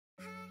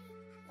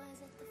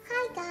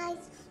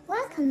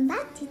welcome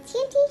back to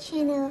TFT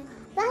channel.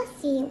 Let's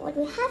see what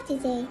we have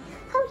today.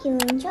 Hope you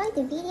enjoyed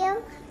the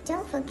video.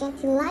 Don't forget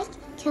to like,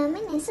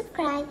 comment and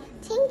subscribe.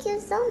 Thank you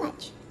so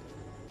much.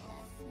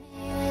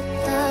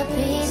 With the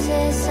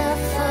pieces of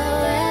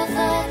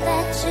forever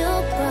that you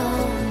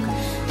broke,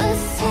 but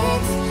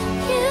since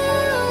you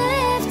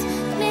left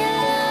me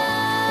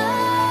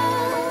alone,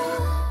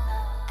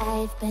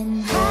 I've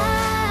been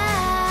high.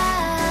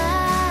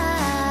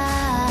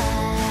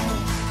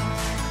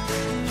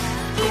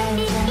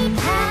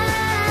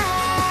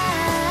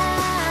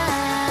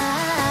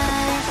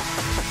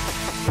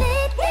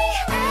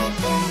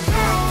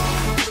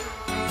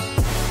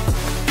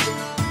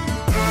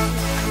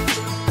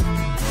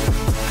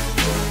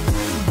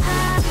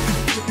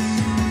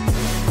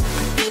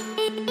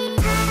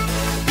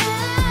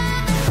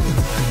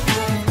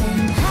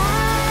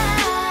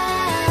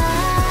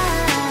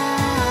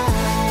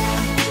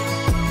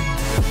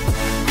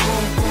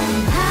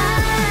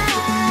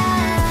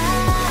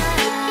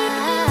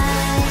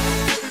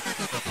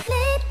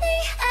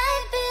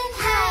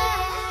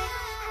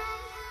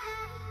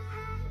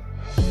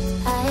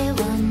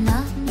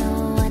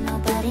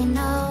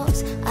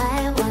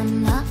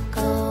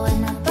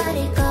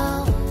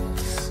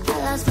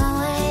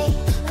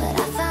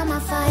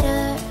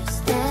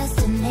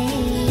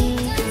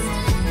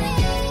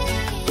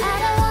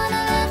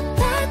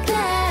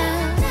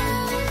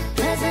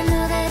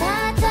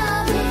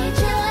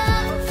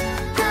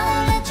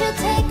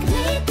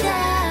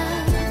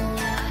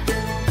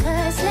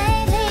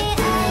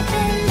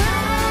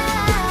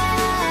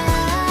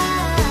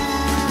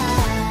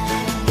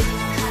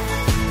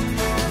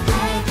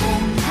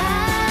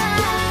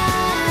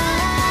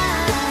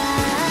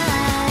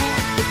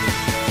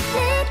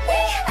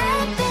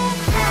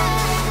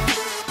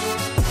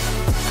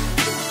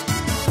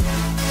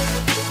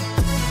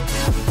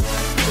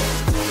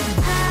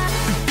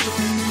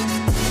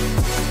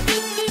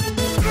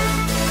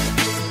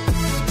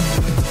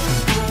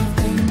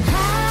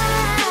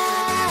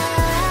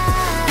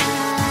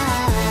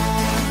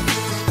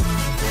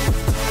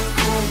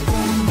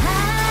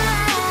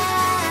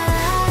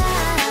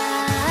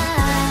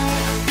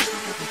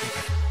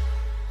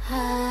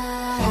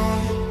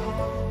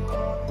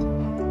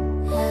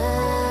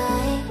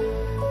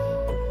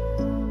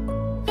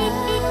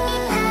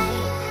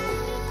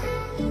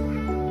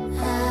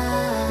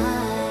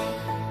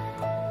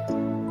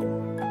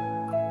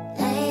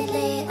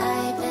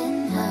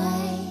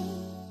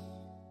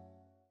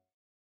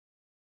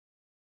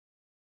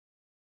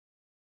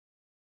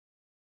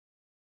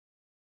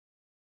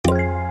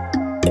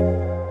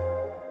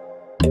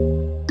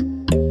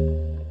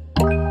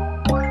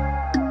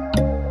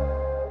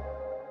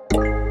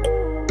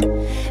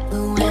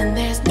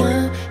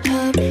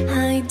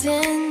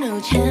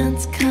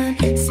 Chance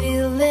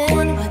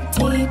concealing what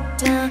deep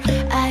down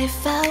I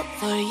felt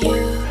for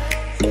you.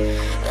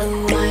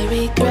 Oh, I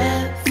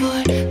regret for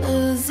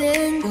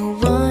losing the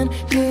one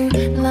who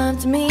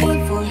loved me,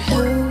 for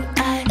who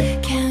I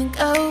can't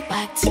go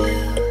back to.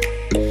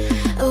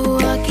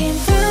 Walking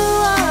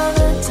through all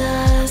the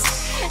dust,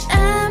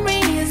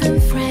 memories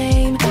and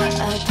frame, a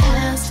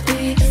past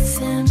we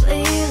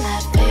simply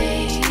let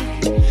fade.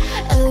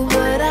 Oh,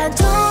 but I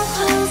don't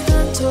close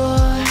the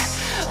door,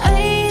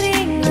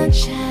 waiting a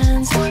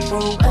chance for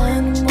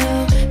when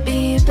we'll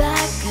be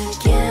back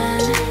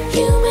again.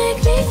 You make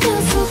me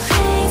feel so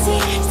crazy,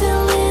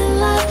 still in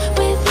love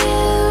with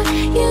you.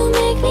 You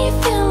make me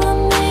feel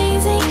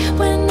amazing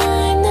when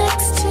I'm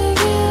next to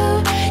you.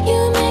 You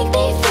make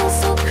me feel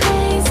so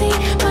crazy,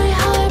 my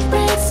heart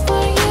breaks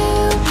for you.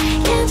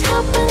 Can't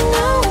help but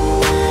know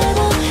that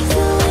I'm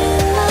still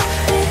in love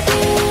with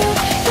you.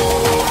 You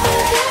make me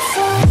feel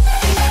so.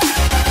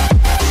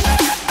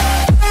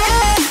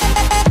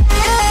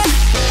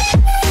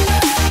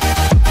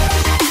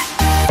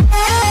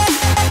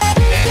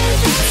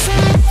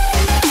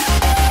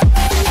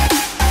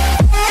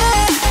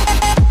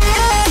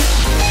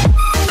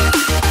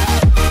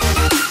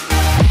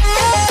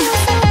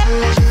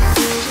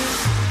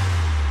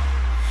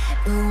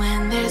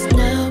 When there's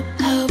no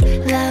hope,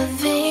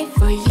 loving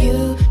for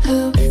you who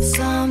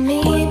saw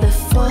me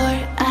before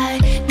I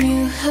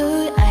knew who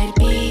I'd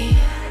be.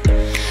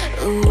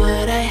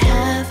 What I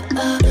have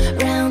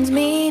around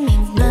me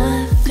means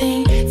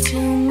nothing to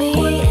me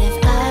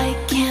if I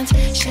can't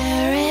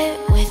share it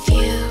with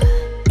you.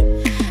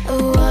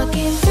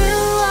 Walking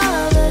through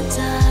all the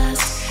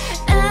dust,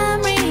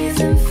 memories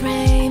and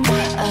frame,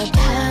 a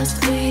past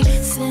we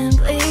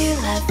simply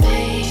let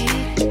fade.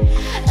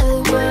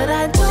 But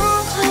I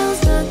don't close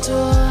the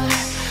door,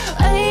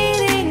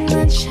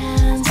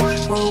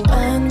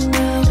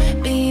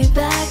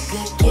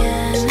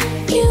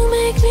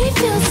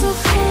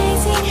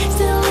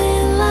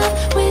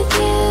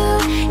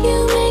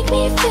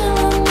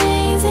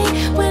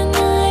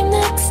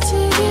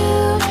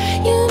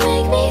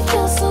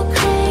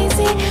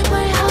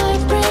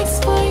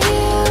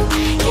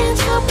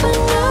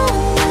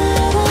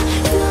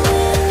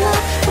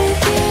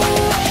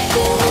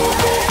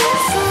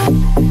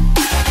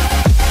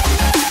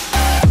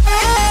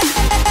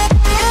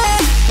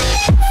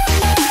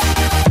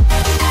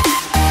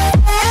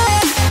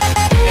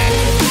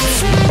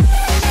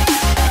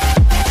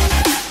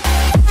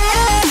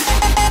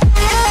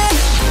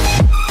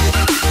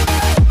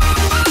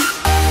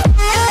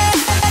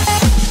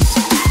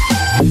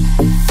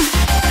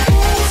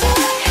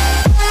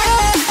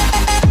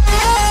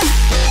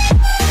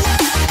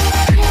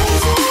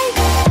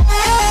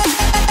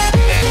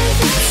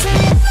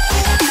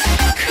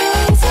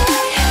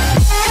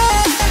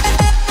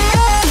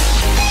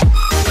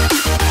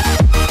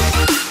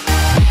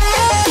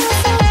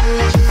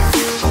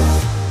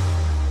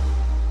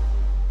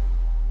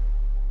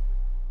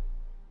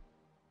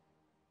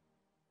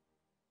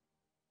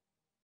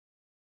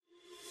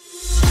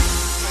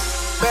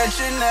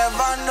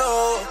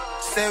 know.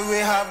 Say we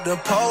have the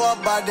power,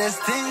 but there's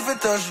things we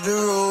touch the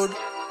road.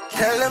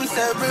 Tell them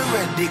say we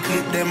ready,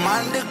 clip them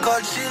on the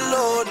cut she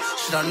load.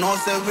 Shoulda know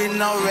say we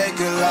no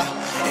regular,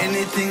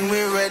 anything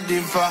we ready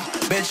for.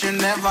 Bet you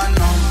never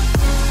know,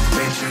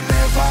 bet you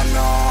never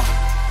know.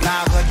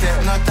 Nah go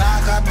take no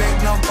talk, I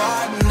beg no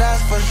pardon,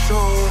 that's for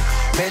sure.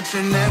 Bet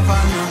you never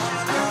know,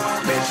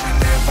 bet you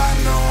never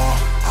know.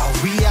 How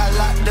we are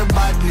like the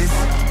badness,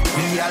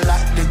 we are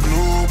like the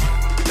globe.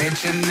 Bet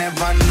you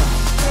never know,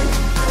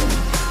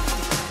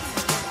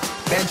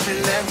 bet you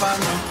never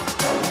know.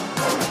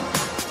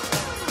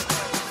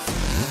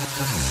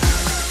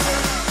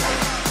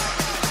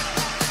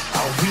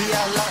 We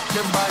are like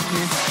the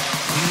badness,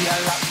 we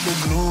are like the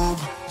globe.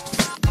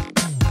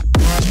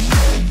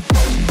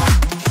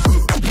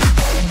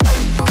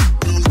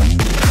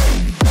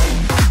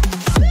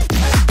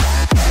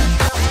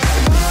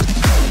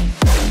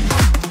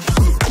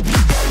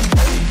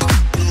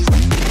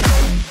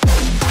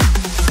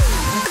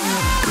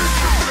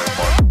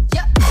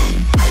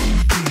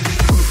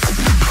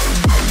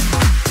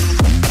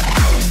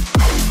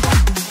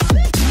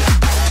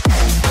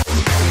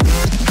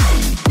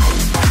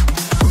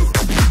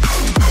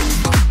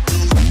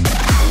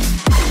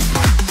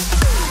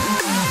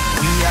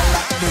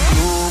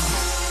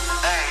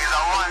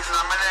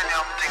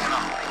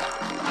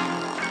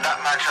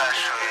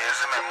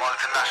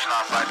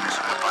 Multinational badness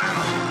weapon, you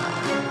know.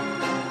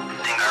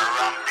 Thing a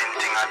ramping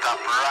thing, a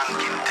top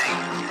ranking thing.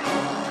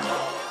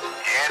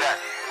 Hear that?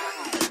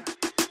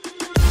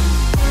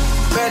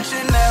 Bet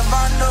you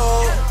never know.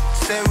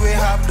 Say we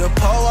have the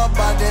power,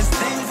 but there's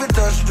things we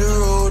touch the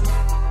road.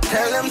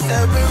 Tell them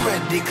say we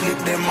ready, clip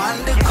them on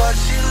the cut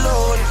she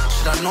load.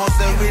 Shoulda know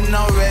say we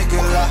no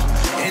regular,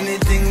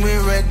 anything we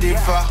ready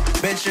for.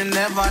 Bet you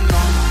never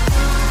know,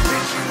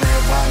 bet you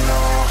never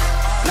know.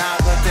 Nah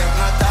go take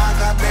no talk,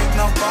 I beg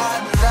no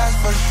pardon, that's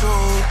for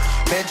sure.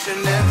 Bet you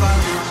never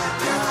know,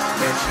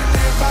 bet you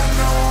never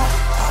know.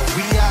 How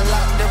we are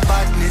like the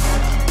badness,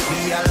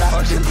 we are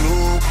like the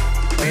globe.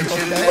 Bet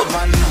you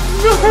never know.